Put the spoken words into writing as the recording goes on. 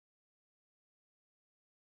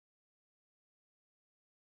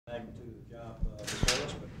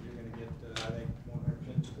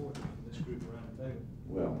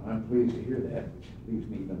pleased to hear that, which leaves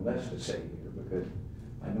me even less to say here, because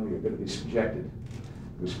I know you're going to be subjected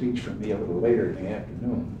to a speech from me a little later in the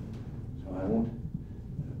afternoon, so I won't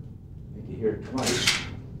make you hear it twice.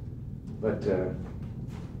 But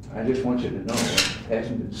I just want you to know, it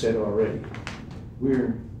hasn't been said already,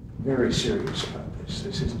 we're very serious about this.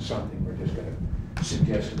 This isn't something we're just going to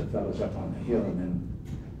suggest to the fellows up on the hill and then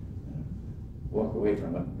walk away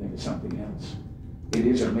from it and think of something else. It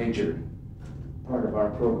is a major part of our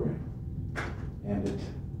program, and it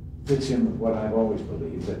fits in with what I've always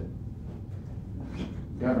believed, that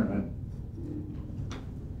government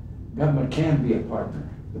can be a partner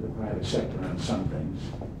with the private sector on some things,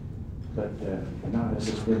 but not as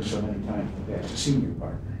it's been so many times in the past, a senior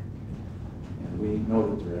partner. And we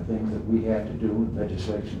know that there are things that we have to do, and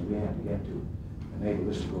legislation that we have to get to enable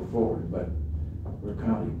this to go forward, but we're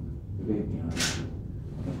counting, believe me, on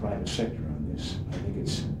the private sector on this. I think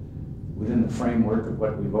it's within the framework of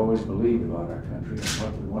what we've always believed about our country and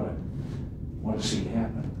what we want to see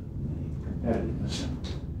happen, the competitiveness. And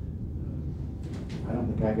I don't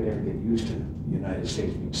think I could ever get used to the United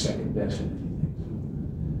States being second best in anything.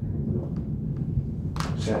 So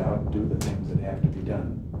we'll set out and do the things that have to be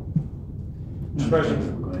done. Mr.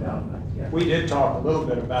 President, we did talk a little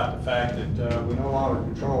bit about the fact that we no longer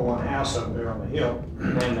control one house up there on the hill,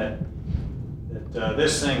 and that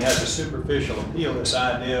this thing has a superficial appeal. This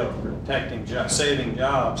idea of protecting, saving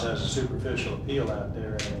jobs has a superficial appeal out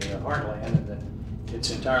there in the heartland, and that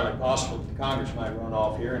it's entirely possible that the Congress might run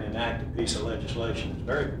off here and enact a piece of legislation that's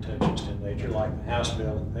very protectionist in nature, like the House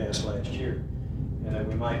bill that passed last year, and that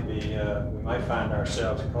we might find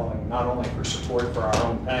ourselves calling not only for support for our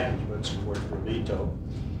own package, but support for veto.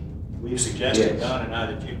 We've suggested, yes, Don and I,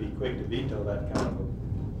 that you'd be quick to veto that kind of a...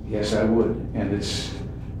 Yes, I would, and it's.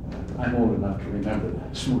 I'm old enough to remember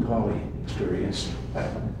the Smoot-Hawley experience,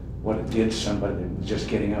 what it did to somebody that was just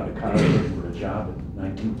getting out of college looking for a job in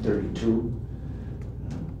 1932.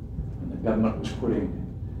 And the government was putting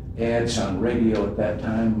ads on radio at that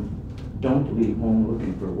time, don't leave home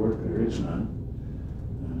looking for work, there is none.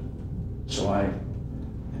 So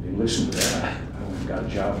having listened to that, I went and got a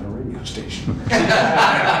job in a radio station. At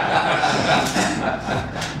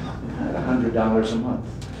 $100 a month.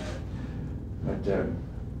 But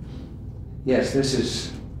yes, this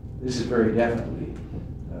is very definitely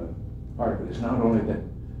part of it. It's not only that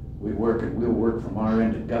we work and we'll work from our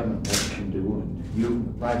end at government what it can do, and you from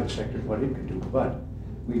the private sector what it can do, but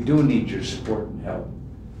we do need your support and help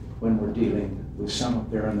when we're dealing with some up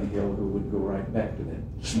there on the hill who would go right back to that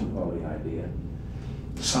Smoot-Hawley idea.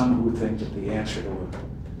 Some who think that the answer to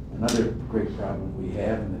another great problem we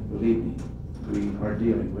have, and that, believe me, we are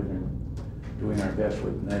dealing with and doing our best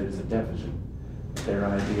with, and that is the deficit. Their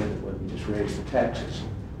idea that we just raise the taxes.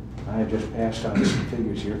 I have just passed on some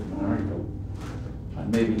figures here from an article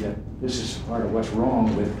on maybe that this is part of what's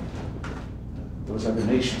wrong with those other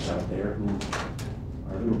nations out there who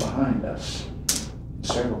are a little behind us in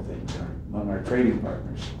several things among our trading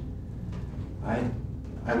partners. I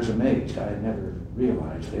was amazed. I had never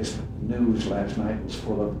realized this. The news last night was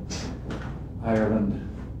full of Ireland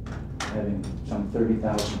having some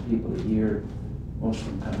 30,000 people a year, most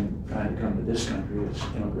of them trying to come to this country as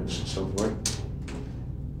immigrants and so forth.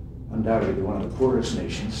 Undoubtedly one of the poorest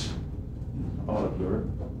nations in all of Europe,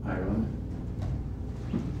 Ireland.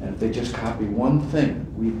 And if they just copy one thing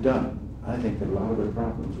that we've done, I think that a lot of the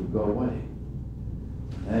problems would go away.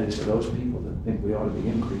 And that is to those people that think we ought to be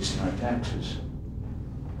increasing our taxes.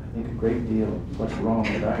 I think a great deal of what's wrong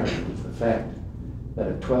with Ireland is the fact that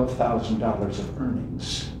at $12,000 of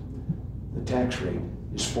earnings, the tax rate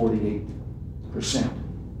is 48%.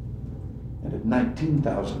 And at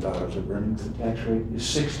 $19,000 of earnings, the tax rate is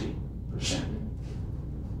 60%. And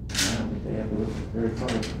I don't think they have to look very far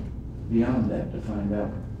beyond that to find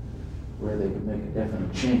out where they could make a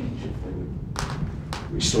definite change if they would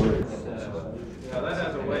restore it. Yeah, that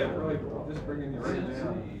has a way of really just bringing you right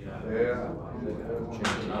down. Yeah.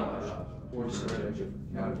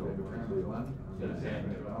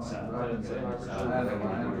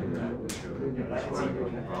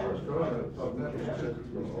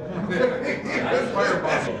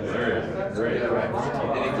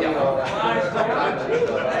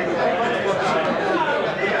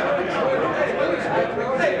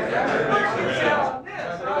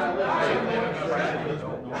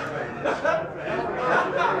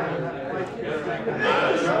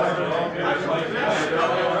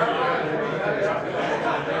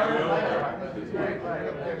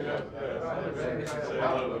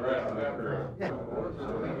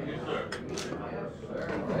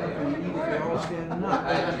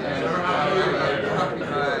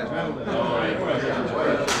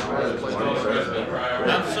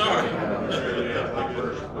 I'm sorry.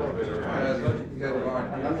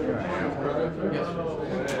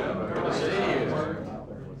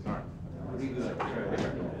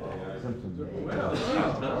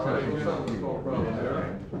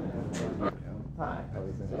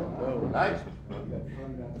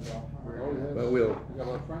 But we'll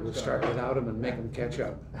start without them and make them catch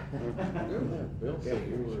up.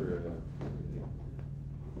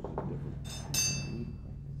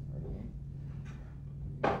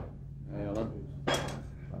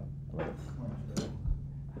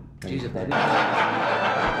 Geez, if they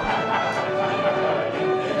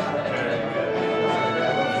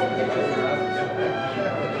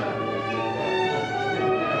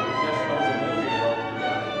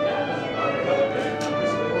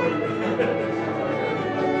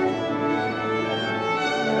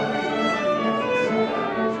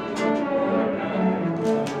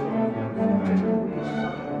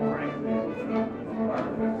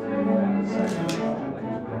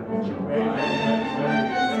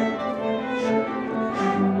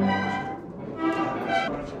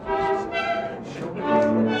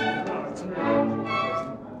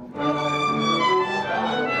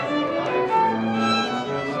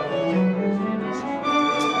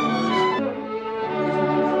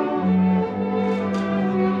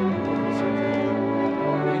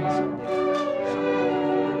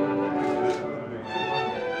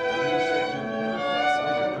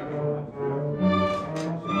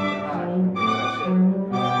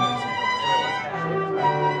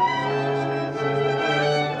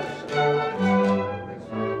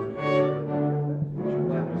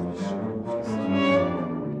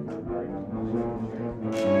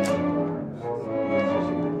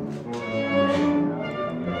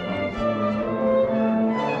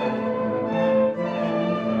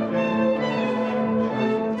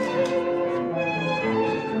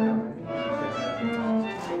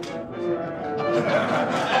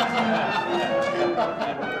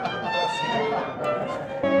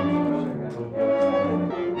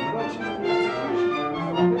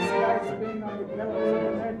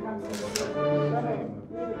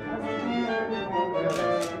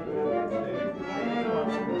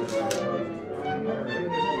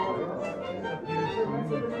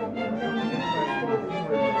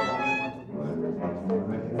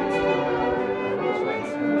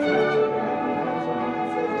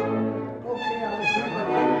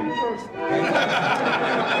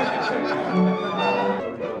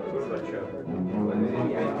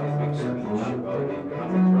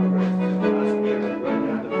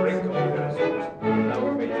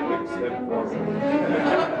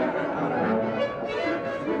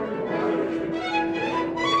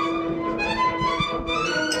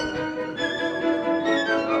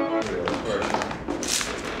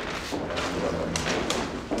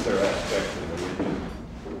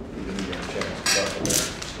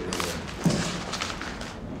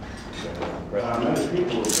Many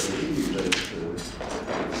people believe that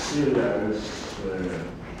Syria's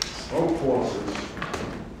strong forces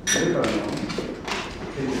in Lebanon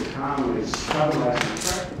can become a stabilizing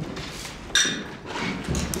factor.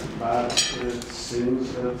 But it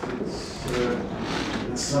seems that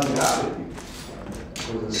it's not reality.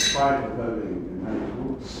 So despite of having many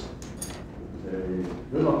groups, they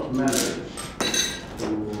will not manage to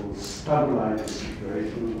stabilize the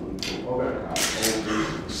situation and to overcome all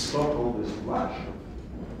this, stop all this bloodshed.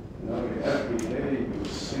 You know, every day you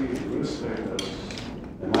see newspapers,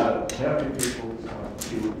 another 30 people,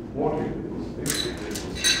 40 people, 50 people.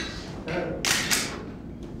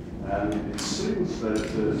 And it seems that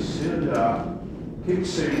Syria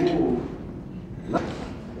keeps a move,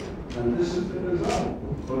 and this is the result,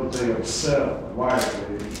 because they observe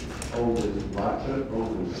widely all this bloodshed, all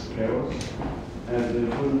this chaos, and they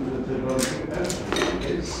don't do anything on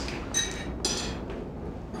this.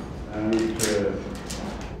 And in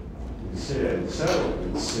Syria itself,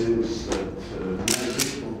 it seems that many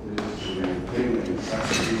people is maintaining such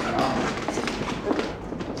a big army.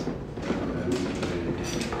 And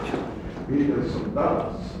billions of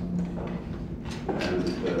dollars. And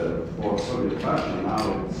for Soviet Russia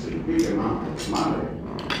now it's a big amount of money.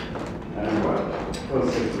 And what? Because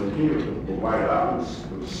they continue to provide arms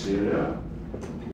to Syria,